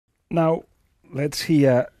Now, let's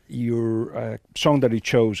hear your song that you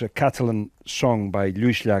chose, a Catalan song by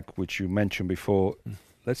Lluís Llach, which you mentioned before.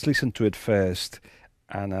 Let's listen to it first,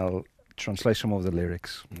 and I'll translate some of the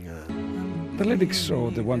lyrics. Yeah. The lyrics,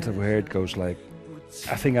 or the ones that we heard, goes like,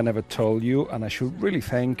 I think I never told you, and I should really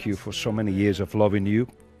thank you for so many years of loving you.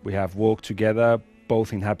 We have walked together,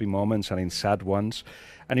 both in happy moments and in sad ones,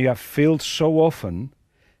 and you have filled so often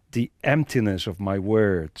the emptiness of my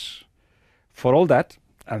words. For all that,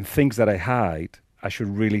 and things that I hide, I should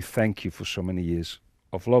really thank you for so many years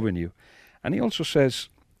of loving you. And he also says,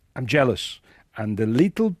 I'm jealous, and the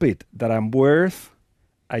little bit that I'm worth,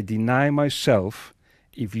 I deny myself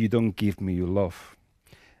if you don't give me your love.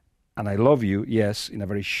 And I love you, yes, in a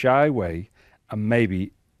very shy way, and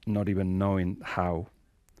maybe not even knowing how.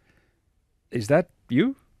 Is that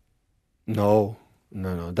you? No,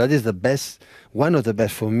 no, no. That is the best, one of the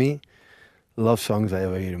best for me, love songs I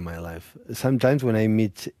ever hear in my life. Sometimes when I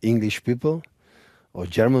meet English people or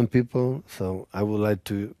German people, so I would like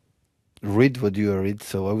to read what you read.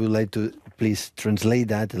 So I would like to please translate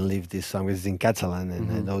that and leave this song. It's in Catalan,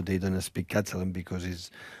 and I know they don't speak Catalan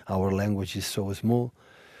because our language is so small.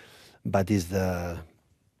 But this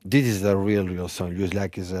is the real song. Lluís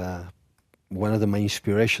Llach is one of my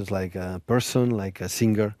inspirations, like a person, like a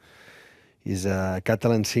singer. He's a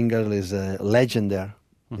Catalan singer. He's a legend there.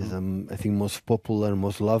 He's I think most popular,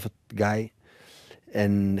 most loved guy,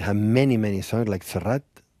 and have many songs like Serrat.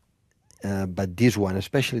 But this one,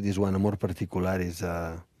 especially this one, Amor Particular,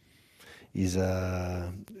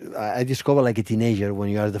 I discovered like a teenager when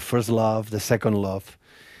you are the first love, the second love,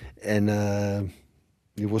 and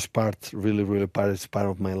it was really part. It's part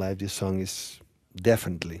of my life. This song is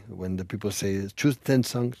definitely, when the people say choose 10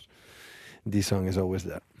 songs, this song is always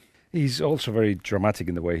there. He's also very dramatic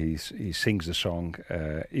in the way he sings the song,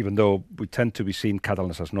 even though we tend to be seen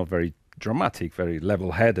Catalans as not very dramatic, very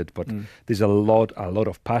level-headed, but there's a lot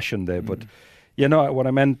of passion there. But you know what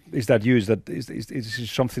I meant is that is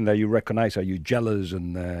something that you recognize. Are you jealous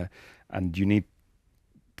and you need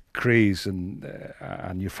Chris and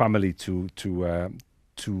your family to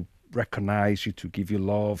recognize you, to give you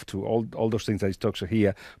love, to all those things that he talks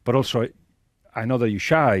here. But also, I know that you're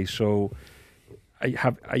shy, so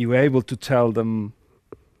are you able to tell them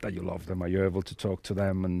that you love them? Are you able to talk to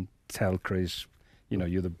them and tell Chris,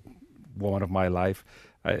 you're the woman of my life?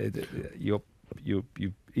 You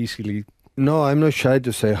easily. No, I'm not shy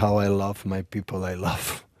to say how I love my people I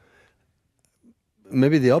love.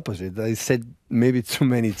 Maybe the opposite. I said maybe too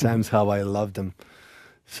many times how I love them.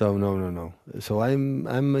 So no. So I'm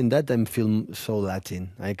in that I feel so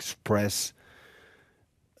Latin. I express.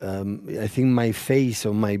 I think my face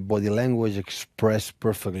or my body language express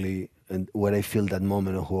perfectly what I feel that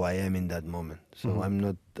moment or who I am in that moment. So I'm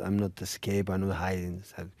not escape. I'm not hiding.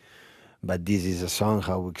 But this is a song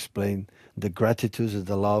how we explain the gratitude and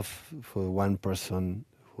the love for one person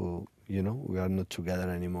who we are not together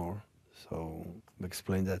anymore. So we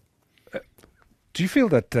explain that. Do you feel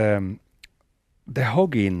that the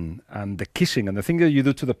hugging and the kissing and the thing that you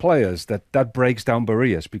do to the players that breaks down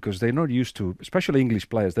barriers, because they're not used to, especially English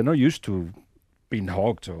players, they're not used to being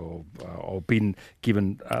hugged or being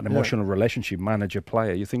given an emotional relationship, manager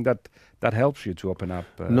player? You think that helps you to open up?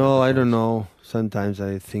 No, I don't know. Sometimes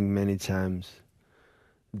I think many times,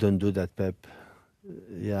 don't do that, Pep.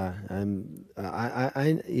 Yeah,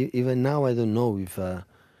 even now I don't know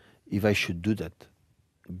if I should do that,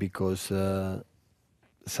 because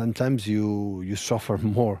sometimes you suffer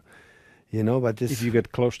more, but if you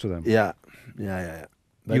get close to them. Yeah.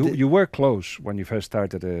 But you were close when you first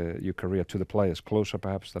started your career to the players, closer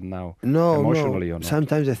perhaps than now, no, emotionally or not?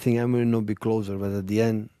 Sometimes I think I will not be closer, but at the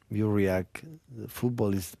end you react. The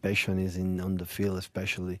football is passion is on the field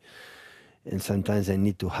especially, and sometimes I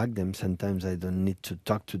need to hug them. Sometimes I don't need to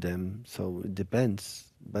talk to them. So it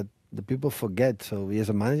depends. But the people forget. So as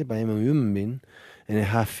a manager, I am a human being, and I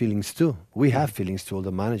have feelings too. We have feelings to all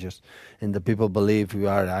the managers, and the people believe we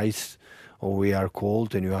are ice or we are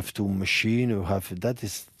cold, and you have to machine or have that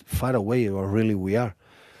is far away, or really we are.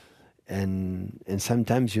 And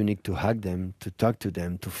sometimes you need to hug them, to talk to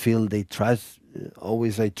them, to feel they trust.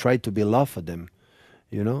 Always I try to be love for them.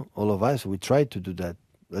 All of us we try to do that.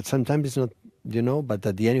 But sometimes it's not. But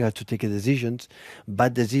at the end you have to take a decisions,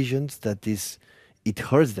 bad decisions it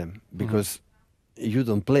hurts them because you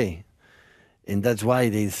don't play. And that's why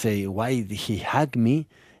they say, why did he hug me?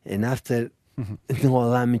 And after, don't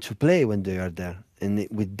allow me to play when they are there. And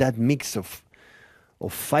with that mix of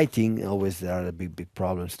fighting, always there are big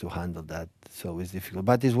problems to handle that. So it's difficult.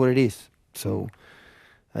 But it's what it is. So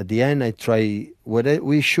At the end, I try. When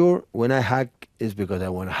I hug is because I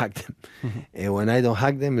want to hug them, and when I don't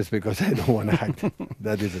hug them, it's because I don't want to hug them.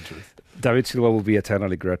 That is the truth. David Silva will be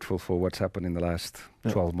eternally grateful for what's happened in the last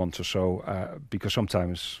 12 months or so, because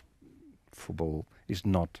sometimes football is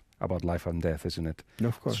not about life and death, isn't it? No,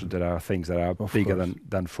 of course. So there are things that are bigger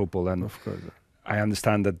than football. And of course. I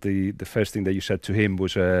understand that the first thing that you said to him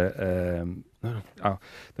was the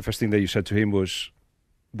first thing that you said to him was,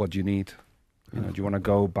 "What do you need? Do you want to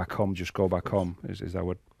go back home? Just go back home." Is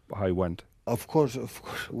that how it went? Of course.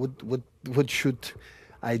 What should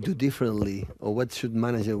I do differently, or what should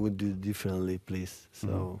manager would do differently, please?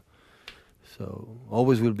 So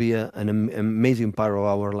always will be an amazing part of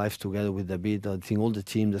our lives together with David. I think all the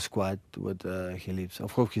team, the squad, what he lives.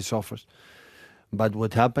 Of course, he suffers, but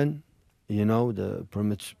what happened? The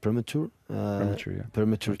premature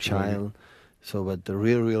child. So, but the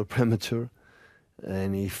real premature,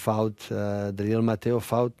 and he fought. The real Mateo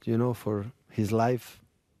fought, for his life,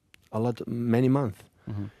 many months,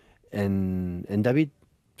 and David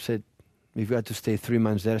said, if you have to stay 3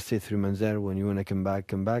 months there, stay 3 months there. When you want to come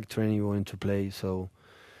back, train, you want to play. So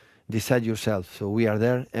decide yourself. So we are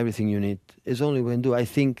there, everything you need. It's only when I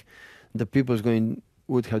think the people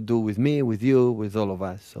would have do with me, with you, with all of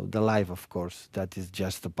us. So the life, of course, that is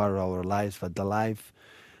just a part of our lives, but the life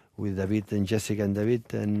with David and Jessica and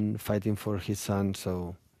David and fighting for his son.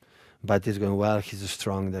 So, but it's going well. He's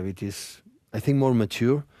strong. David is, I think, more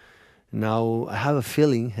mature. Now I have a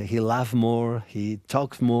feeling he laughs more, he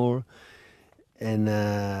talks more. And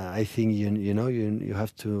I think you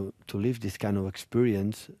have to live this kind of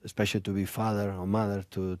experience, especially to be father or mother,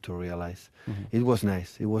 to realize. It was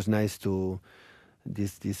nice. It was nice to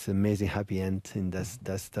this amazing happy end in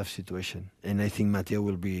that tough situation. And I think Mateo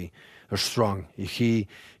will be strong. If he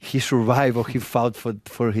survived or he fought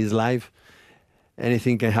for his life,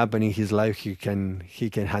 anything can happen in his life. He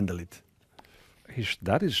can handle it. His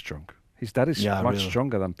dad is strong. His dad is much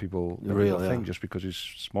stronger than people think. Just because he's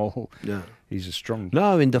small, he's strong.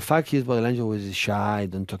 No, the fact his body language was shy,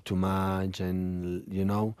 don't talk too much, and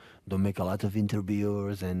don't make a lot of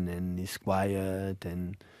interviews, and he's quiet,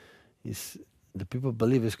 and the people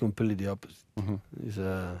believe it's completely the opposite.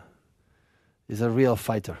 He's a real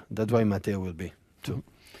fighter. That's why Mateo will be too.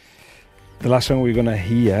 The last song we're gonna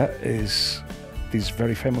hear is this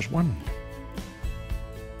very famous one.